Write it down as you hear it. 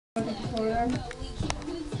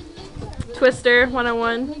Twister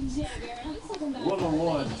 101.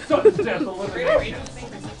 101. Sudden death elimination.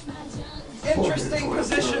 Interesting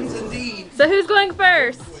positions indeed. So who's going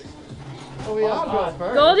first? Oh, we all go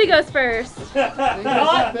first. Goldie goes first.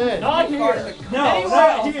 Not here. No, not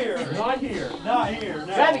here. Not here. Not here. No.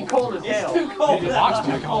 That'd be cold as hell. It's too cold. The box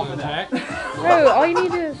back on attack. Bro, all you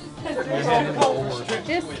need is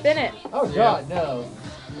just spin it. Oh God, no.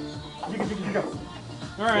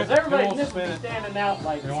 Alright, Everybody just be standing out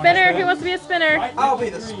like Spinner, who wants to be a spinner? I'll be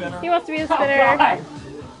the spinner. He wants to be a spinner.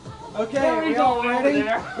 Okay, we all ready?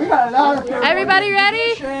 We got an honor for Everybody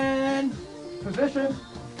ready? position.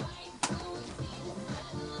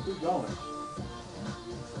 Who's going?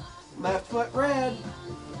 Left foot red.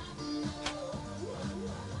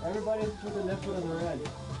 Everybody put the left foot on the red.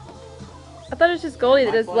 I thought it was just Goldie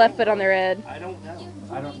that does left foot on the red. I don't know.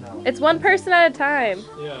 I don't know. It's one person at a time.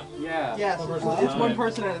 Yeah. Yeah. Yes, it's one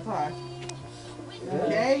person at a time.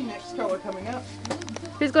 Okay, next color coming up.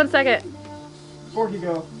 Who's going second? Forky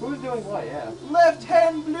go. Who's doing what? Yeah. Left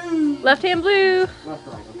hand blue. Left hand blue. Left,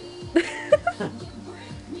 right. Okay.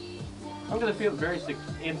 I'm gonna feel very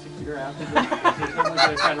insecure after this. Someone's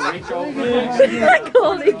gonna try to reach over.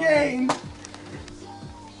 Goldie. Game.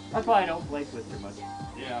 That's why I don't play Twister much.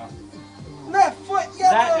 Yeah. Left foot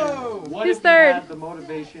yellow. What Who's if third? you had the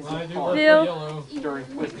motivation to park Bill. during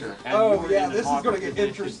Twister? And Oh you were yeah, in an this is awkward gonna get position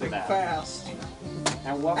interesting for that? fast.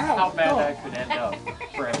 And how bad that could end up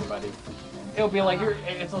for everybody. It'll be like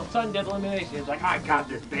it's a sudden death elimination. It's like I got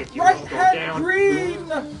this bitch. You Right won't go hand down. green.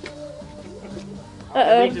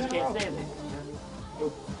 They just can't stand it.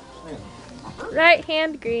 Right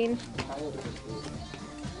hand green.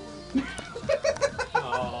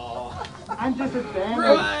 Oh. I'm disadvantaged.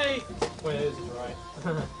 Right. Wait, it is right.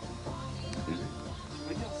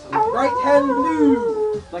 Right hand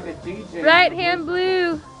blue. It's like a DJ. Right hand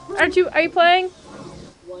blue. Are you playing?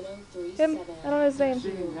 Him? I don't know his name.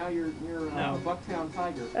 See, now you're Bucktown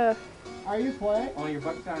Tiger. Are you playing? Oh, you're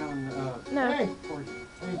Bucktown. No. Hey, Force.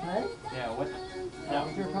 are you playing? Yeah. What? Yeah,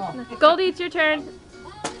 it's your call. Goldie, it's your turn.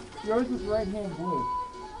 Yours was right hand blue.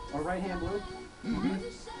 Or right hand blue?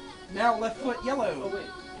 Now left foot yellow. Oh wait.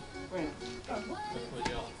 Wait.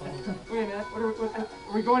 Wait a minute. What are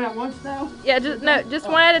we going at once now? Yeah, just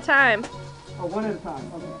one at a time. Oh, one at a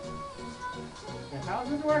time. Okay. How's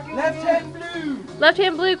this working? Left hand blue. Left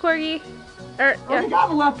hand blue, Corgi. Or Already yeah. got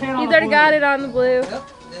the left hand on He's the already blue. got it on the blue. Yep.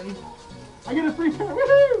 And I get a free pair.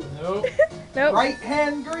 Woohoo! Nope. Nope. right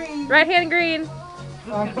hand green. Right hand green.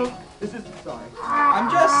 This is sorry. I'm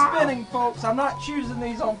just spinning, folks. I'm not choosing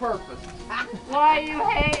these on purpose. Why are you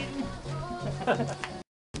hating?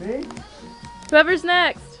 Me? Whoever's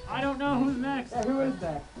next. I don't know who's next. Yeah, who is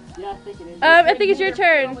that? Yeah, I think it is. I think it's your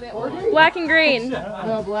turn. Forky? Black and green.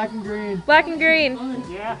 No, black and green. Black and green.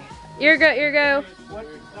 Yeah. Your go.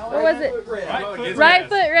 What was it? Foot red. Right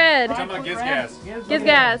foot red. Talking about Giz Gas. Giz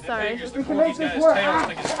gas, sorry. Just We the can Corky's make got this his work. tail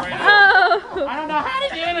sticking straight up. Oh. I don't know how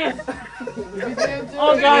to do this.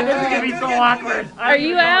 Oh god, this is gonna be so awkward. Are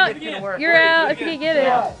you out? You're You're out if you get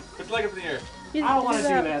it. Put your leg up in the air. I don't want to do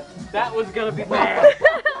that. That was gonna be bad.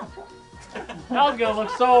 That was gonna look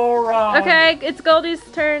so wrong. Okay, it's Goldie's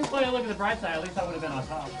turn. Look at the bright side. At least I would have been on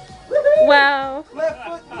top. Wow. Left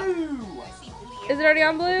foot blue. Is it already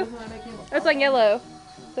on blue? Oh, it's on yellow.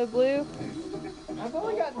 So blue. I've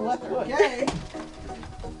only got the left foot. Okay.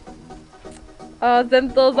 Oh,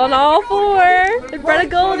 Zenthil's on all four in front of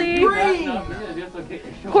Goldie. Green.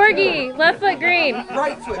 Corgi, left foot green.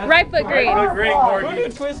 Right foot. Right foot green. Great Who Corky. knew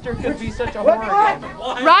Twister could be such a horror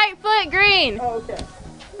game? Right foot green. Oh, okay.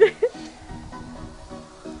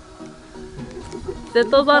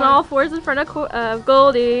 Zenthil's on all fours in front of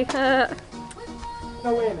Goldie. No,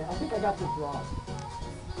 wait a minute. I think I got this wrong.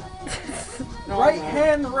 Right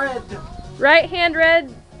hand red. Right hand red.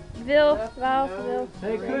 Val.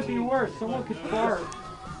 They could be worse. Someone could fart.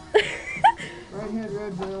 Right hand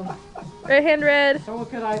red, Bill. Right hand red. Someone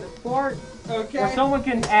could either fart Okay. or someone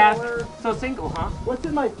can ask. So single, huh? What's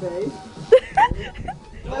in my face?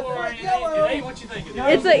 Left Don't worry, foot it yellow. ain't what you think it is.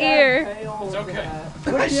 It's an ear. It's okay.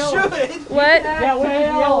 I should. What? Yeah, what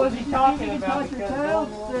yellow is he You talking can about? touch your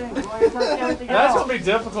Because tail. everything That's else. gonna be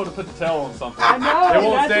difficult to put the tail on something. I know. It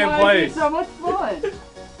won't That's stay in why place. It's so much fun.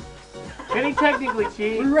 Can he technically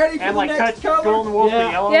cheat We ready for and the like next touch color? Golden Wolf Yeah.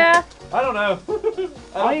 to yellow? Yeah. I don't know. I I don't don't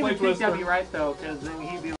play even think Twister. that'd be right though, because then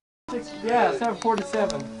he'd be like, yeah,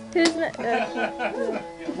 747. Who's No,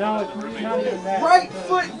 it's not even that. Right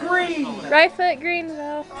foot green. right foot green,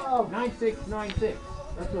 Val? Oh, 9696.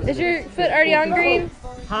 That's what Is your foot already on green?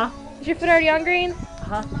 Huh? Is your foot already on green?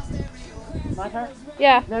 Huh? My turn?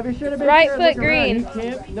 Yeah. now be sure to make Right sure foot look around. green. You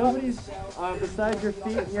can't. Nobody's Besides your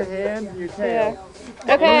feet and your hands and your Yeah. tail.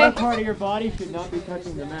 Okay. Any part of your body should not be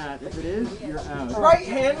touching the mat. If it is, you're out. Right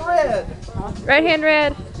hand red. Right hand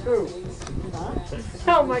red. Ooh.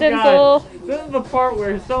 Oh my Tinsel. god. This is the part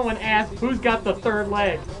where someone asks who's got the third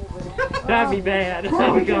leg. That'd be bad. Oh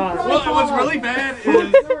my god. Well, what's really bad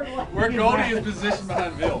is where Goldie is positioned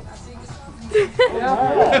behind Bill.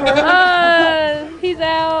 He's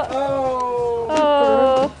out. Oh.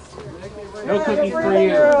 Oh. No cookies for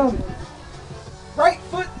you. Right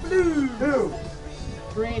foot blue. Two.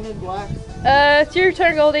 Green and black. It's your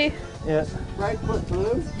turn, Goldie. Yeah. Right foot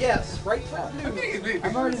blue. Yes, right foot I blue. think he's being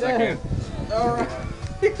I'm already for a second. All right.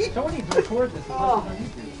 Someone needs to record this. Oh.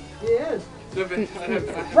 He is.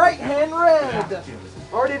 Right hand red.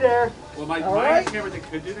 Already there. Well, my right. camera that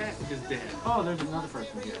could do that is dead. Oh, there's another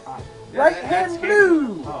person here. Hi. Right That's hand Cam.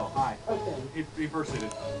 blue. Oh, hi. Okay. He first hit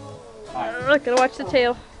it. I'm not gonna watch the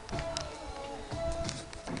tail.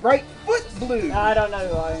 Right foot blue. I don't know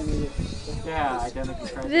who I am either. Yeah, identity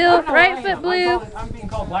crisis. Bill, I don't know right who I foot am. blue. I'm being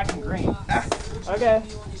called black and green. Okay.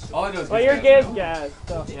 All I know is Well, he's you're dead good, now. guys.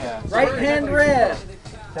 So. Yeah. Right hand red.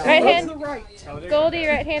 Right What's hand. the right? Goldie,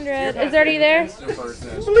 right hand red. Is it already there?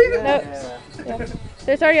 Believe it. Nope. Yeah.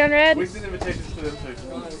 So it's already on red? We send invitations to them too.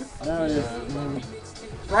 No, it is.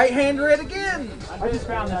 Right hand red again. I just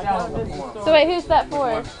found this out before. So wait, who's that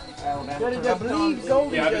for? I believe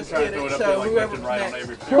Goldie Yeah, I've been just trying did to throw it, it up there so like left whoever's and right on next.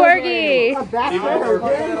 every Corgi! Back Even there. over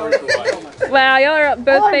the Wow, y'all are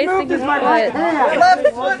both All I facing moved his is my right foot. hand. Left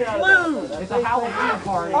foot blue. It's a Halloween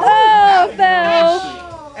party. Oh, fell!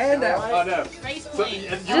 And out. Oh no. So,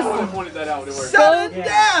 and you would have pointed that out. It worked. Sudden Yeah.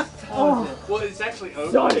 death. Oh. Well, it's actually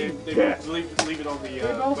open. Sudden They death. leave it on the,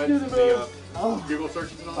 both web, do the the Oh. Google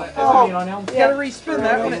searches and all that. Oh. On Elm Street. Gotta respin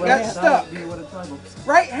that one. It got stuck.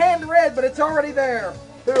 Right hand red, but it's already there.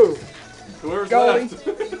 Two. Whoever's Goalie.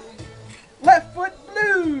 left. Left foot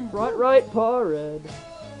blue. Front right paw red.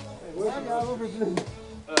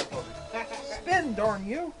 Spin, darn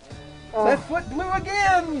you. Oh. Left foot blue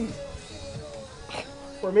again.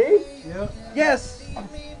 For me? Yes.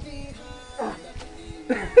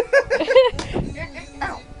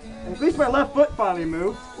 Ow. At least my left foot finally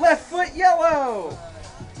moved. Left foot yellow.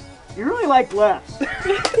 You really like lefts.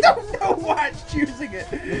 Don't know why it's choosing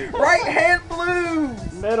it. Right hand blue.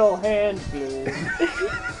 Middle hand blue.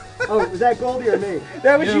 Oh, was that Goldie or me?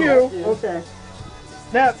 That was you. Okay.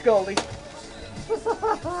 Now it's Goldie.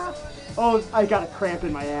 Oh, I got a cramp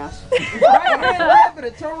in my ass. Right hand red, but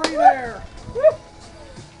it's already there.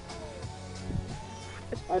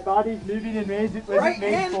 My body's moving in ways it wasn't Right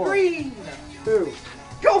made hand for. green. Two.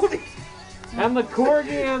 Goldie. And the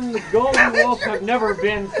Corgi and the Golden Wolf have never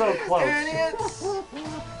been so close. And it's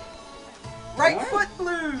right foot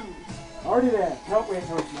blue. Already there. Nope, wait,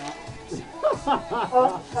 no, it's not.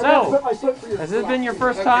 I So, gotta put my foot for your Has this foot. been your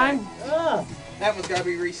first Okay. time? Ah. That one's gotta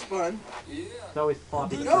be respun. It's always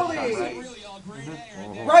floppy. the first Goldie. time,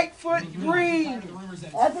 right? Right foot green.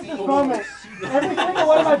 As of this moment, every single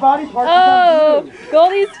one of my body parts Oh, is on blue.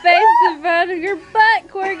 Goldie's face is in front of your butt,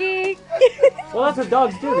 Corgi. Well, that's what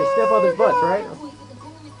dogs do. They step on their butts, right?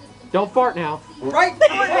 Don't fart now. Right foot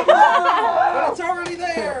blue, but it's already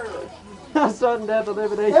there. Sudden death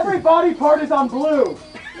elimination. Every body part is on blue.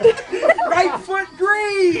 Right foot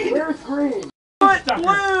green. Where's green? Foot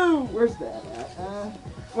blue. Where's that at?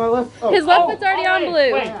 Well, let's. Oh. His left foot's already on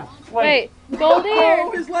blue. Wait, Goldie Oh,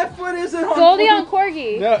 or his left foot isn't on Goldie blue. on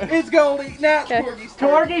Corgi? It's Goldie. Now it's Okay. Corgi's turn.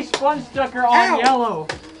 Corgi sponge sucker on Ow. yellow.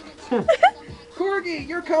 Corgi,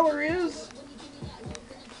 your color is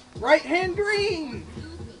right hand green.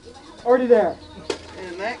 Already there.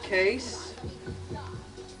 In that case,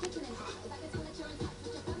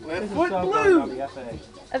 left This is foot so blue. good, WFA.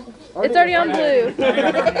 It's already on blue.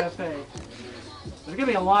 WFA. There's gonna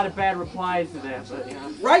be a lot of bad replies to that, but you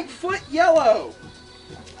know. Right foot yellow.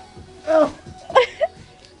 Oh.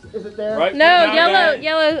 Is it there? Right. No, Down yellow, back.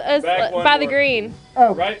 yellow is Back one by the more. green.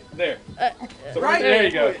 Oh. Right there. So Right there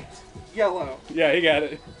you go. foot yellow. Yeah, he got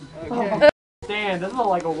it. Okay. Dan, this is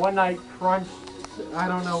like a one night crunch. I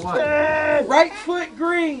don't know what. Right foot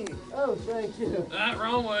green. Oh, thank you. That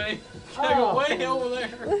wrong way. Gotta go way over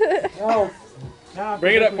there. Oh. Now I have to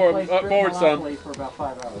Bring it up go for- play up Strip forward some. Monopoly for about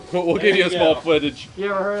 5 hours. We'll give you a small footage. You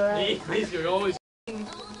ever heard of that? He's always.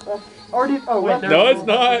 Already. Oh, Wait, left. No, it's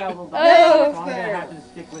not. Oh. I'm gonna have to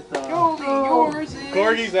stick with Goldie, yours is.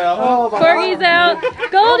 Corgi's out. Oh, my Corgi's God. out. Goldie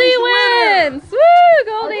Goldie's the winner. win! Woo,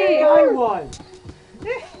 Goldie! I won.